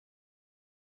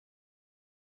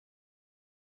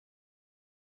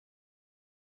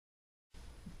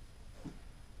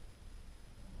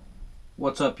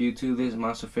What's up YouTube, this is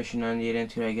MonsterFishing98 and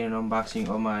today I get an unboxing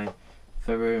of my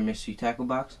February mystery tackle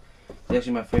box. It's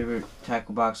actually my favorite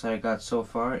tackle box that I got so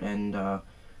far, and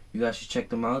you guys should check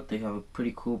them out. They have a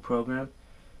pretty cool program,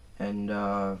 and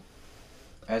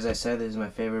as I said, this is my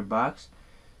favorite box.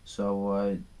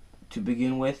 So to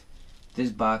begin with,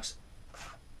 this box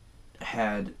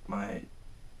had my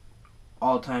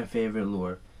all-time favorite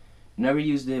lure. Never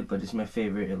used it, but it's my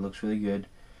favorite. It looks really good.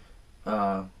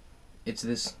 It's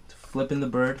this Flippin' the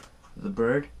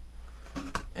Bird,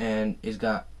 and it's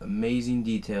got amazing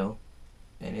detail,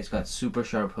 and it's got super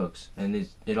sharp hooks, and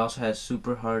it also has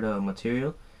super hard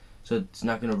material, so it's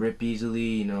not gonna rip easily.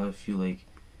 You know, if you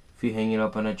hang it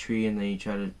up on a tree and then you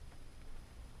try to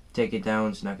take it down,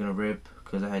 it's not gonna rip,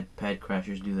 because I had pad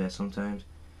crashers do that sometimes,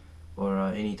 or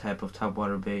any type of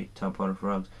topwater bait, topwater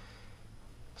frogs.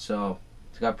 So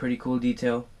it's got pretty cool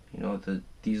detail. You know,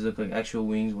 these look like actual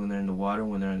wings when they're in the water,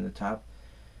 when they're in the top.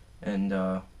 And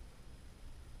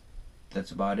that's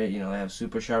about it. You know, they have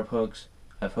super sharp hooks.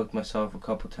 I've hooked myself a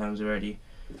couple times already,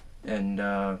 and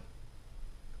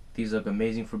these look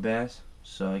amazing for bass,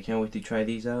 so I can't wait to try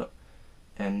these out.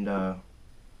 And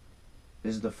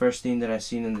this is the first thing that I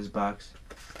seen in this box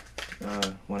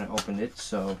when I opened it.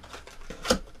 So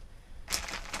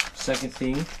second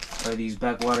thing are these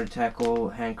backwater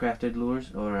tackle handcrafted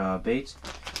lures or baits.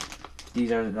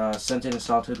 These are scented and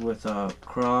salted with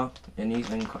craw, anise,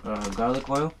 and garlic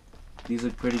oil. These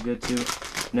look pretty good too.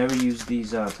 Never used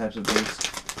these types of baits.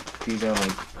 These are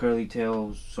like curly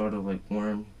tail, sort of like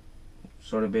worm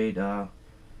sort of bait.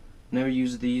 Never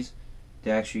used these.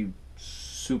 They're actually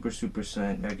super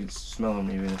scent. I can smell them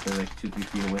even if they're like 2-3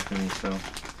 feet away from me. So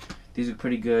these are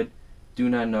pretty good. Do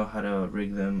not know how to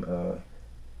rig them.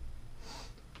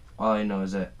 All I know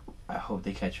is that I hope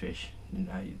they catch fish.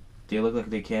 They look like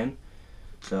they can.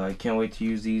 So I can't wait to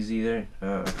use these either.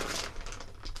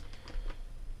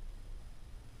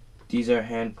 These are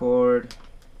hand poured,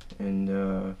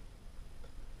 and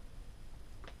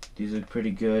these look pretty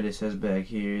good. It says back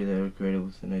here they were created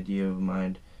with an idea of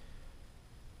mind.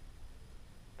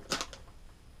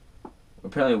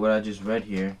 Apparently what I just read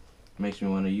here makes me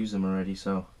want to use them already,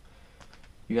 so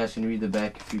you guys can read the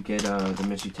back if you get the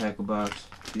mystery tackle box.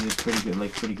 These are pretty good,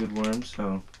 like pretty good worms.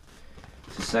 So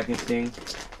it's the second thing.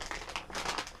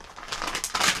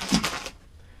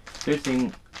 Third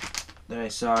thing that I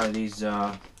saw are these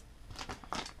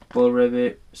bull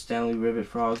ribbit, Stanley ribbit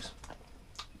frogs.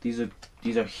 These are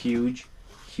huge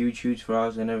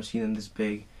frogs. I never seen them this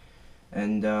big,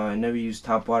 and I never used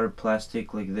topwater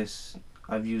plastic like this.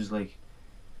 I've used like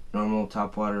normal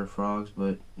topwater frogs,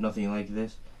 but nothing like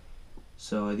this.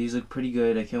 So these look pretty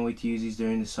good. I can't wait to use these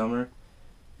during the summer,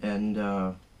 and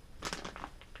they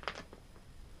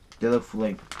look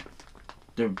like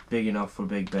they're big enough for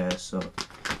big bass. So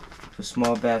if a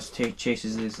small bass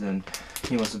chases this, then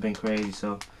he must have been crazy.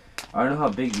 So I don't know how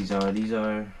big these are. These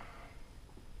are,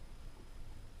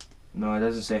 no, it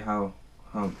doesn't say how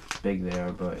big they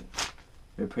are, but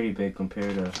they're pretty big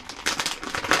compared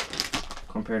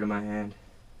to my hand.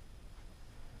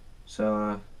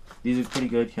 So these are pretty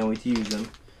good. Can't wait to use them.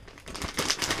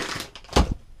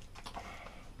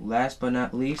 Last but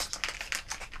not least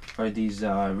are these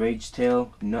Rage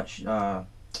Tail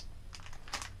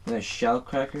shell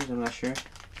crackers. I'm not sure.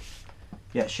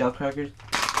 Yeah, shell crackers.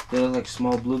 They look like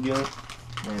small bluegill,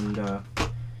 and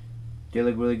they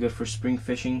look really good for spring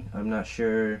fishing. I'm not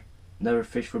sure. Never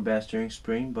fished for bass during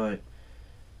spring, but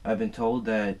I've been told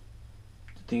that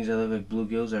the things that look like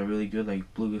bluegills are really good,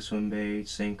 like bluegill swim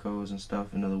baits, senkos, and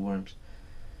stuff, and other worms.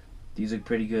 These look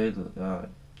pretty good.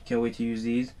 Can't wait to use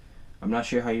these. I'm not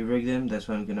sure how you rig them. That's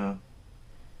why I'm gonna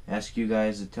ask you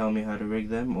guys to tell me how to rig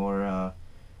them, or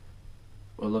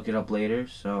look it up later.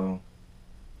 So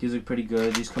these look pretty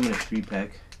good. These come in a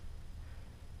 3-pack.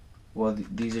 Well,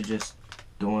 these are just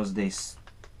the ones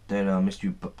that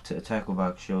mystery tackle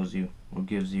box shows you or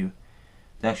gives you.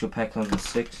 The actual pack comes with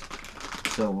 6.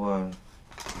 So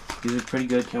these are pretty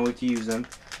good. Can't wait to use them.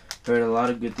 Heard a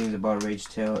lot of good things about Rage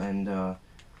Tail, and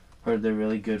heard they're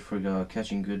really good for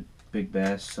catching good big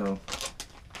bass. So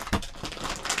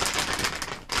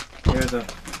here's a.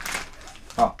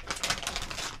 Oh,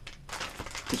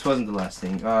 this wasn't the last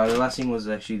thing. The last thing was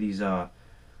actually these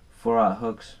 4-aught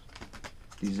hooks.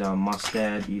 These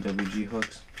Mustad EWG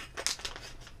hooks.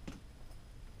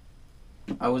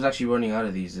 I was actually running out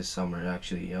of these this summer,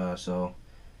 actually. So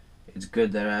it's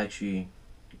good that I actually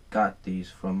got these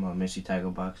from mystery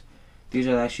tackle box. These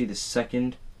are actually the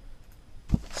second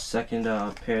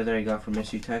pair that I got from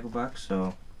mystery tackle box.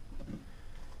 So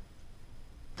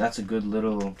that's a good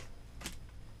little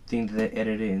thing that they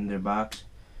edited in their box,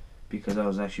 because I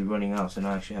was actually running out, so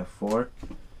now I actually have 4.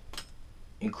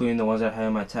 including the ones I had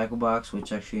in my tackle box,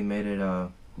 which actually made it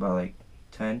about like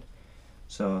 10.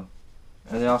 So,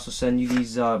 and they also send you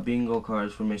these bingo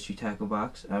cards for Mystery Tackle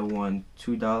Box. I won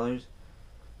 $2.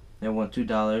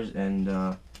 And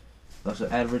also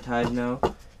advertise now.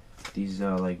 These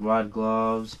like rod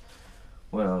gloves.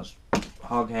 What else?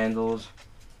 Hog handles.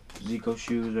 Zico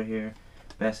shoes right here.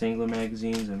 Bass Angler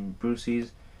magazines and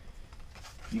Brucey's.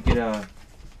 You get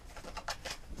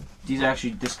these are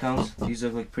actually discounts. These are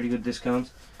like pretty good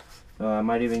discounts. I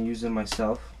might even use them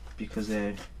myself because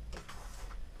they're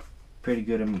pretty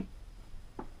good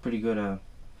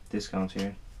discounts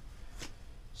here.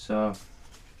 So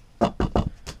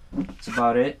that's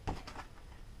about it.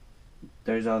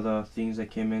 There's all the things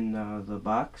that came in the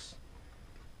box,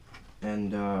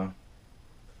 and there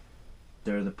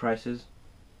are the prices.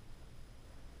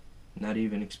 Not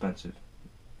even expensive.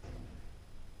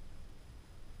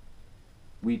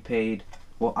 I paid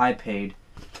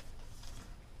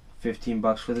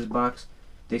 $15 for this box.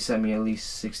 They sent me at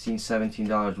least $16,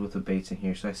 $17 worth of baits in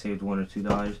here, so I saved $1 or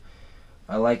 $2.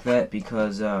 I like that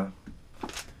because I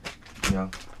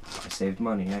saved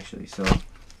money actually. So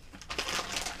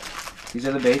these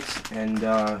are the baits, and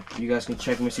you guys can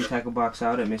check Mystery Tackle Box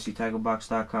out at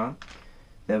mysterytacklebox.com.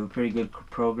 They have a pretty good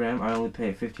program. I only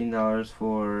pay $15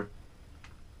 for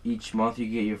each month. You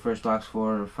get your first box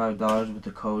for $5 with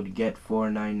the code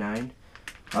GET499.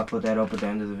 I'll put that up at the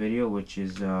end of the video, which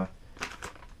is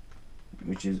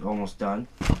almost done.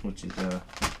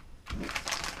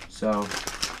 So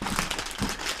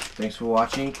thanks for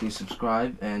watching. Please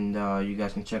subscribe, and you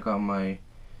guys can check out my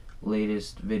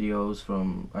latest videos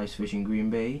from ice fishing Green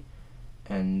Bay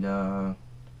and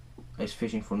ice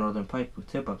fishing for northern pike with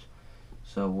tip-ups.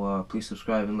 So please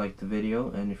subscribe and like the video,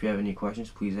 and if you have any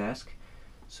questions, please ask.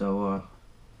 So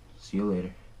see you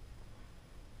later.